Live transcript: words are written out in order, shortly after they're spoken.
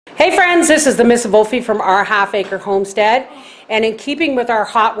Hey friends, this is the Miss Wolfie from our half-acre homestead, and in keeping with our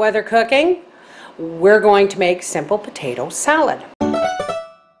hot weather cooking, we're going to make simple potato salad.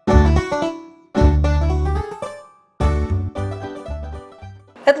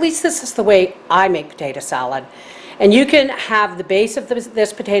 At least this is the way I make potato salad. And you can have the base of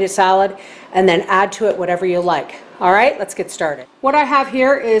this potato salad and then add to it whatever you like. All right, let's get started. What I have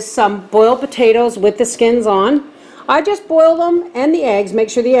here is some boiled potatoes with the skins on. I just boil them and the eggs, make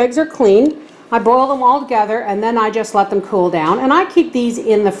sure the eggs are clean. I boil them all together and then I just let them cool down. And I keep these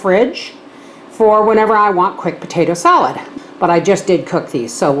in the fridge for whenever I want quick potato salad. But I just did cook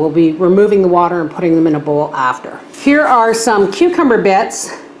these, so we'll be removing the water and putting them in a bowl after. Here are some cucumber bits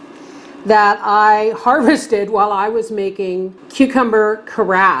that I harvested while I was making cucumber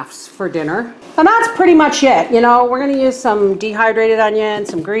carafes for dinner. And that's pretty much it. You know, we're gonna use some dehydrated onion,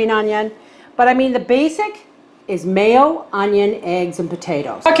 some green onion, but I mean the basic is mayo, onion, eggs, and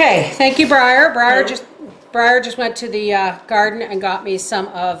potatoes. Okay, thank you, Briar. Briar just went to the garden and got me some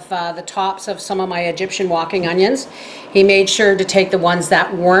of the tops of some of my Egyptian walking onions. He made sure to take the ones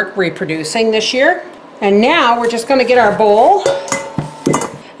that weren't reproducing this year. And now we're just gonna get our bowl.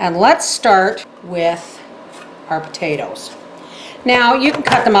 And let's start with our potatoes. Now, you can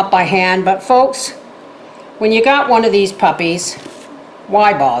cut them up by hand, but folks, when you got one of these puppies,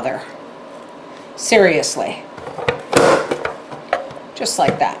 why bother? Seriously. Just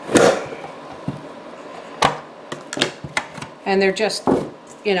like that. And they're just,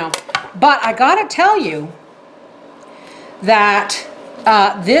 you know. But I gotta tell you that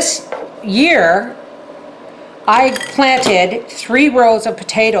this year, I planted 3 rows of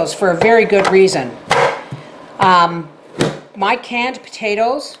potatoes for a very good reason. My canned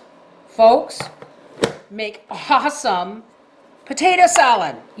potatoes, folks, make awesome potato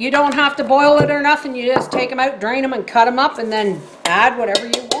salad. You don't have to boil it or nothing. You just take them out, drain them, and cut them up, and then add whatever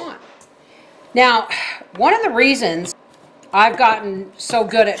you want. Now, one of the reasons I've gotten so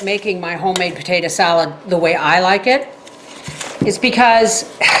good at making my homemade potato salad the way I like it is because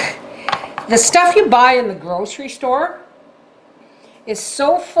the stuff you buy in the grocery store is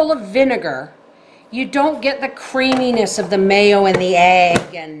so full of vinegar, you don't get the creaminess of the mayo and the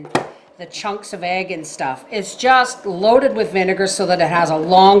egg and the chunks of egg and stuff. It's just loaded with vinegar so that it has a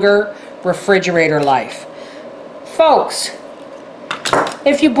longer refrigerator life. Folks,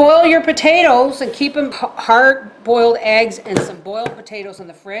 if you boil your potatoes and keep them hard-boiled eggs and some boiled potatoes in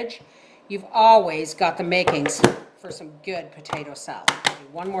the fridge, you've always got the makings for some good potato salad.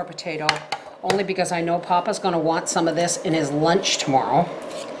 One more potato, only because I know Papa's going to want some of this in his lunch tomorrow.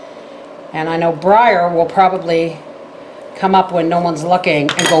 And I know Briar will probably come up when no one's looking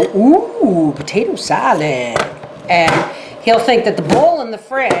and go, ooh, potato salad. And he'll think that the bowl in the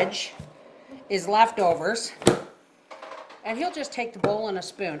fridge is leftovers. And he'll just take the bowl and a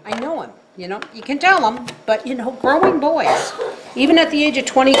spoon. I know him, you know. You can tell him, but you know, growing boys, even at the age of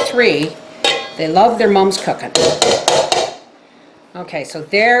 23, they love their mom's cooking. Okay, so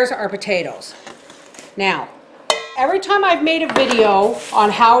there's our potatoes. Now, every time I've made a video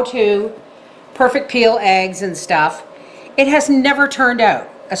on how to perfect peel eggs and stuff, it has never turned out,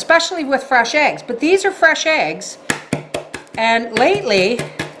 especially with fresh eggs. But these are fresh eggs, and lately,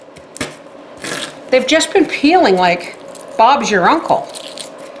 they've just been peeling like Bob's your uncle.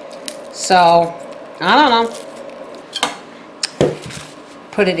 So, I don't know.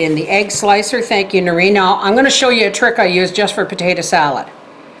 Put it in the egg slicer. Thank you, Noreen. Now, I'm going to show you a trick I use just for potato salad.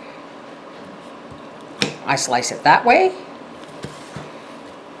 I slice it that way.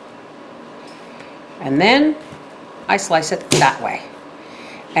 And then I slice it that way.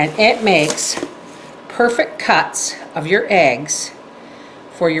 And it makes perfect cuts of your eggs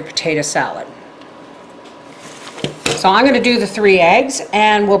for your potato salad. So I'm going to do the 3 eggs,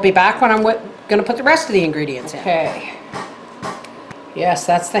 and we'll be back when I'm going to put the rest of the ingredients in. Okay. Yes,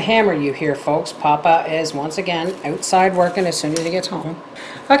 that's the hammer you hear, folks. Papa is once again outside working as soon as he gets home.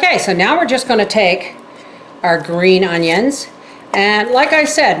 Okay, so now we're just going to take our green onions. And like I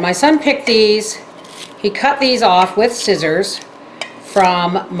said, my son picked these. He cut these off with scissors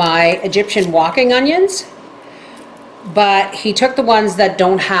from my Egyptian walking onions. But he took the ones that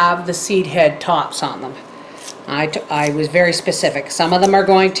don't have the seed head tops on them. I was very specific. Some of them are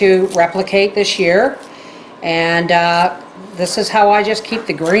going to replicate this year. And this is how I just keep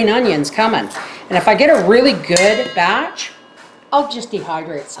the green onions coming. And if I get a really good batch, I'll just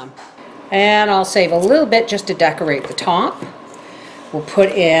dehydrate some. And I'll save a little bit just to decorate the top. We'll put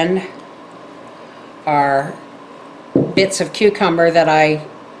in our bits of cucumber that I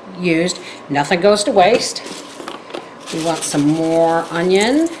used. Nothing goes to waste. We want some more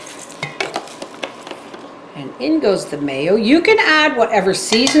onion and In goes the mayo. You can add whatever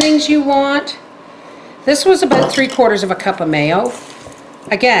seasonings you want. This was about 3/4 of a cup of mayo.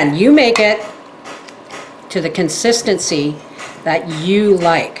 Again, you make it to the consistency that you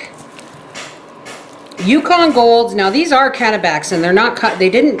like. Yukon Golds, now these are Cannabacks and they're not cut, they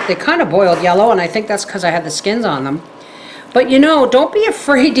kind of boiled yellow, and I think that's because I had the skins on them. But you know, don't be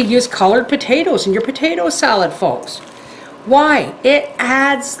afraid to use colored potatoes in your potato salad, folks. Why? It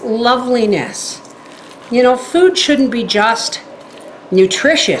adds loveliness. You know, food shouldn't be just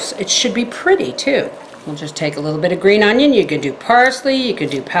nutritious, it should be pretty too. We'll just take a little bit of green onion. You can do parsley, you can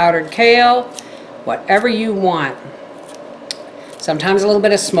do powdered kale, whatever you want. Sometimes a little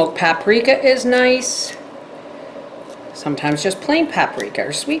bit of smoked paprika is nice. Sometimes just plain paprika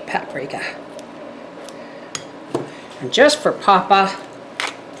or sweet paprika. And just for Papa,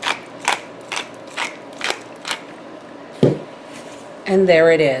 and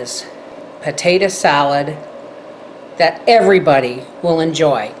there it is, potato salad that everybody will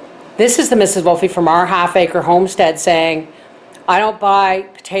enjoy. This is the Mrs. Wolfe from our half-acre homestead saying, I don't buy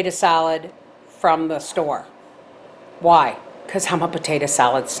potato salad from the store. Why? Because I'm a potato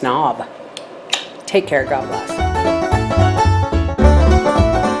salad snob. Take care, God bless.